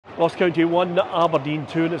Ross County 1, Aberdeen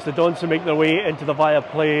 2, and it's the Dons who make their way into the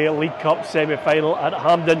Viaplay League Cup semi-final at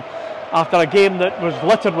Hampden after a game that was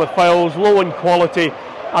littered with fouls, low in quality,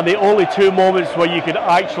 and the only two moments where you could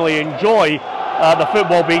actually enjoy the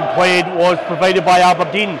football being played was provided by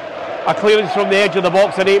Aberdeen. A clearance from the edge of the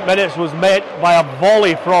box in 8 minutes was met by a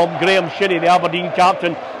volley from Graeme Shinnie, the Aberdeen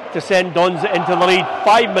captain, to send Dons into the lead.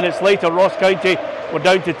 5 minutes later, Ross County were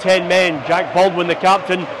down to 10 men. Jack Baldwin, the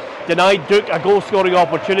captain, denied Duk a goal-scoring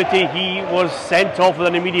opportunity. He was sent off with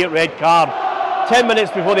an immediate red card. 10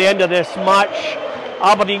 minutes before the end of this match,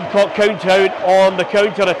 Aberdeen caught count out on the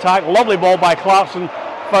counter-attack. Lovely ball by Clarkson,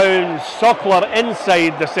 found Sockler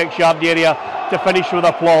inside the 6-yard area to finish with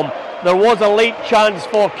aplomb. There was a late chance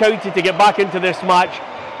for County to get back into this match.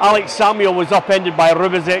 Alex Samuel was upended by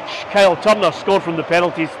Rubizic. Kyle Turner scored from the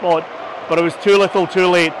penalty spot, but it was too little too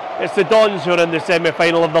late. It's the Dons who are in the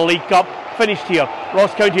semi-final of the League Cup. Finished here.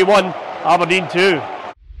 Ross County 1, Aberdeen 2.